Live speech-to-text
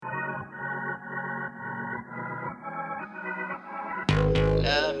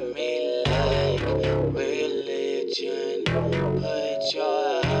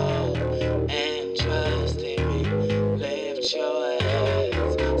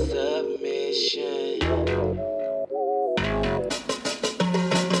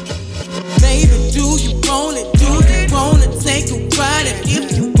make you ride it.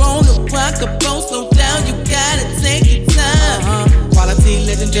 If you wanna rock a boat, slow down, you gotta take your time. Quality,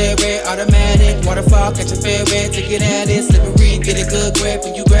 legendary, automatic. Waterfall, catch a ferry, take it at it. Slippery, get a good grip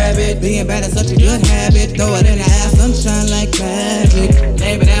when you grab it. Being bad is such a good habit. Throw it in the ass, sunshine like magic.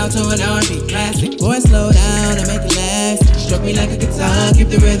 Lay it down to an R&B classic. Boy, slow down and make it last. Stroke me like a guitar, keep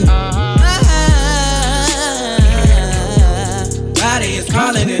the rhythm. Body is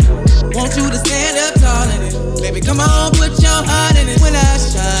calling it. Want you to stand up tall in it. Baby, come on, put your heart in it. When I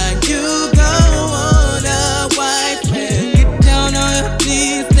shine, you go on a white man. Get down on your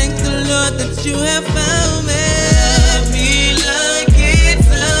knees, thank the Lord that you have found me. Love me like it's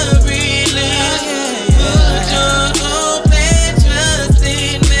a religion. Put your hope and trust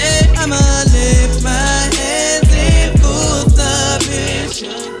in me. I'ma lift my hands in full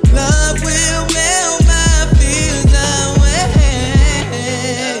submission. Love will melt my fears away.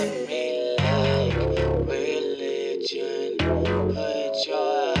 Put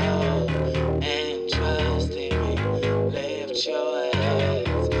your hope and trust in me. Lift your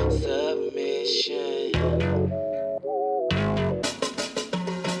hands, submission.